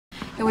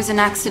It was an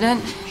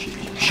accident.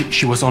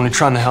 She was only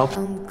trying to help.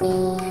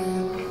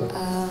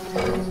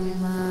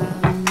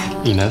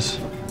 Ines,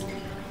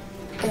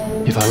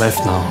 if I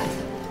left now,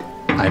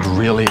 I'd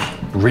really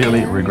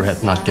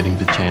regret not getting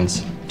the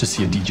chance to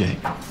see a DJ.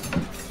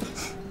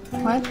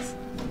 What?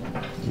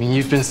 I mean,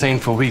 you've been saying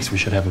for weeks we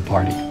should have a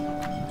party.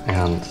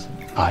 And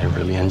I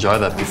really enjoy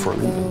that before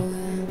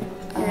leaving.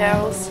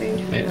 Yeah, we'll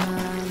see. Yeah.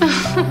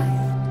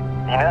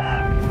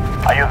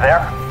 Ines, are you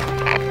there?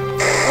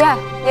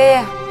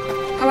 Yeah.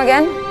 Come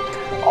again?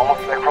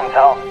 Almost back from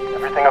town.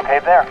 Everything okay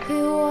there?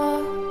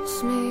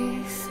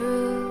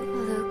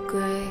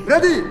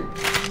 Ready!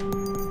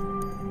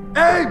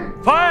 Aim!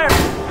 Fire!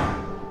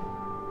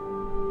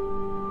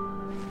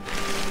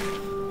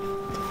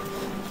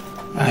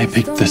 I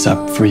picked this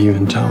up for you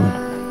in town.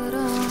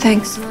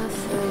 Thanks.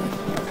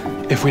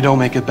 If we don't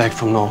make it back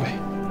from Norway,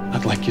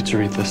 I'd like you to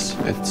read this.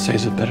 It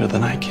says it better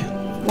than I can.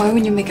 Why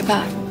wouldn't you make it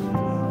back?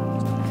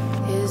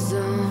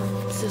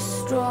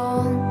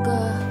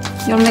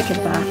 You'll make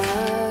it back.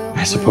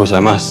 I suppose I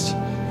must.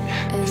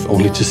 If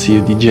only to see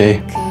a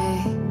DJ.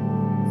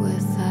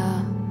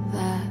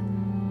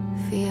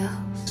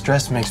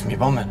 Stress makes me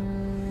vomit.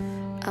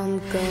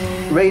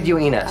 Radio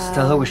Ines.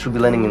 Tell her we should be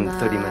landing in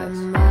 30 minutes.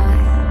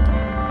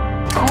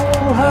 Oh,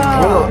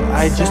 well,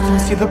 I just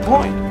didn't see the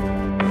point.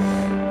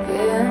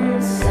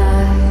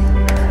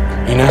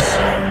 Ines,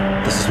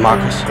 this is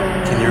Markus.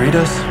 Can you read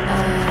us?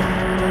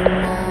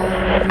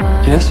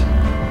 Yes?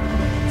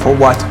 For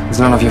what? It's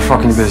none of your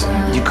fucking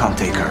business. You can't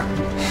take her.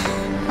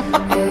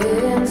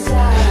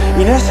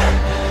 Ines?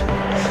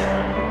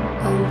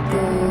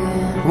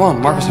 Come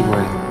on, Markus is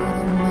waiting.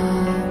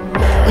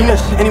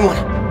 Ines, anyone?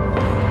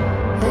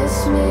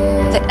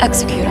 They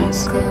execute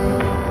us.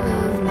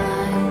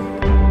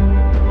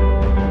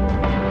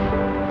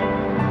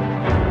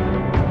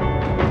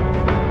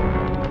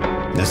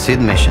 The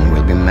SID mission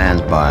will be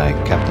manned by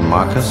Captain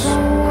Markus.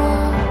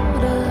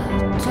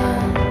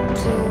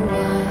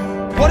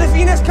 What if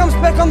Ines comes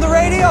back on the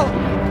radio?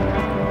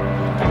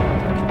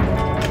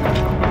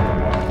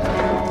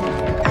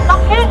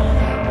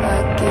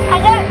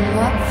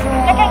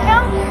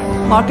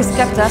 Markus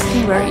kept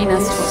asking where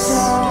Ines was.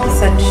 He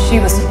said she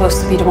was supposed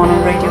to be the one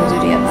on radio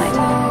duty at night.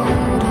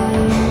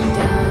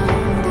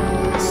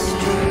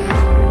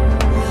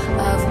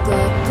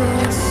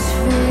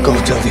 Go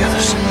tell the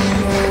others.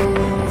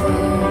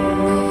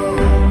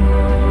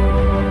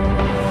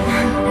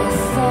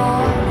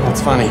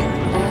 What's funny?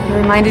 It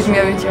reminded me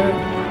of it, too.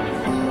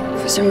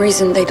 For some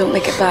reason, they don't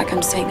make it back.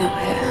 I'm staying out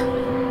here.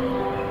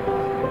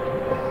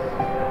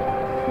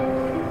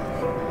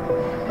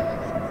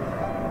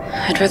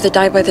 I'd rather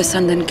die by the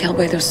sun than killed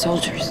by those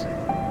soldiers.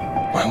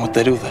 Why would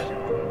they do that?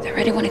 They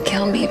already want to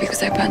kill me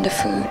because I burned the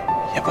food.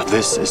 Yeah, but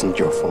this isn't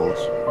your fault.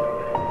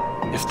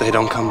 If they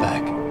don't come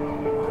back,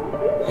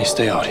 you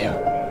stay out here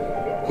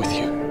with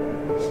you.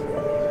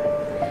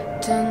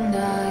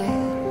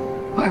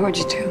 Why would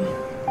you do?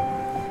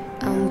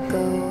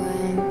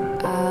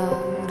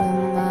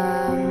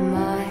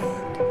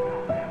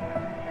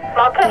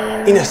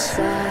 Markus? Ines,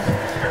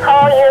 How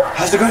are you?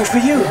 how's it going for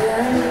you?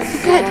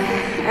 Good.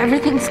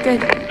 Everything's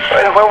good.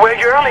 Where were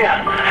you earlier?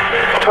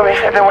 Tommy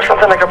said there was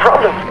something like a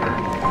problem.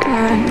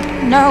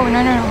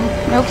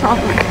 No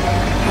problem.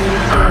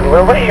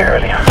 Where were you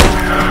earlier?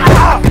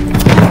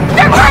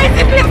 You're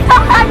crazy, please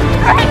stop that!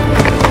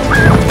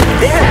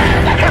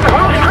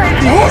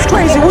 Who's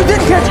crazy? We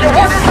didn't catch you.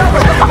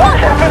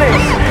 What's happening?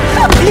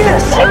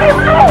 Ines!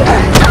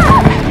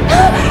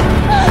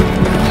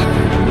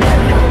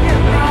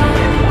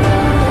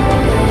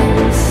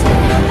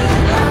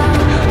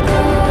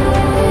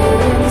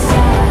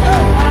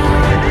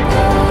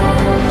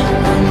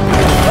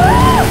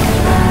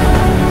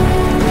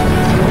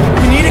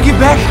 We need to get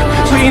back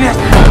to Ines.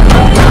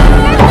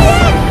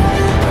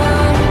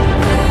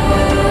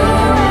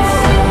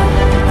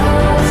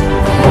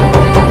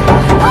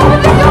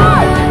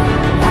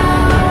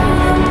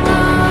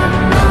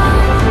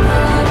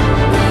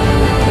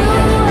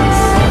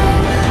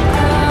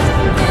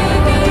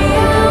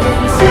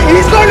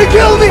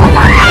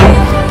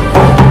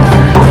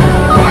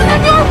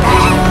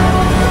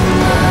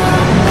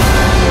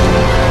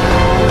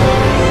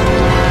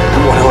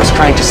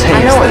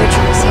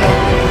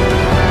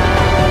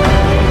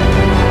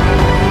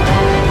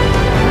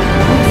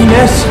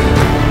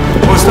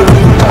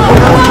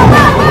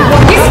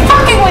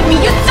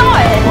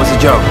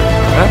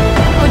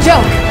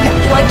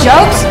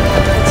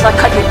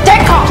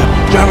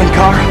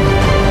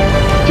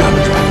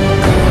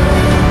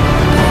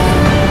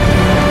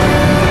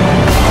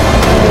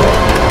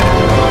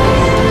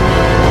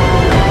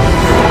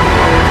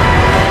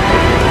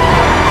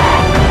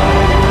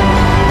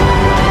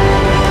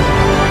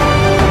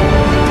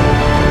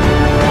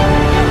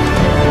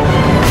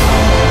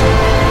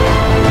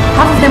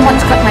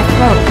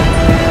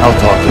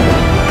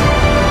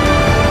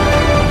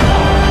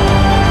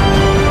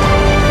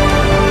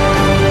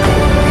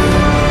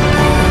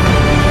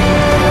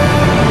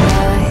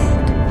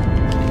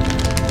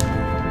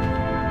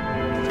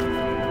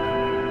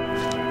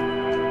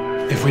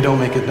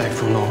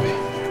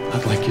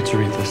 you to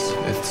read this.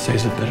 It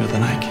says it better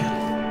than I can.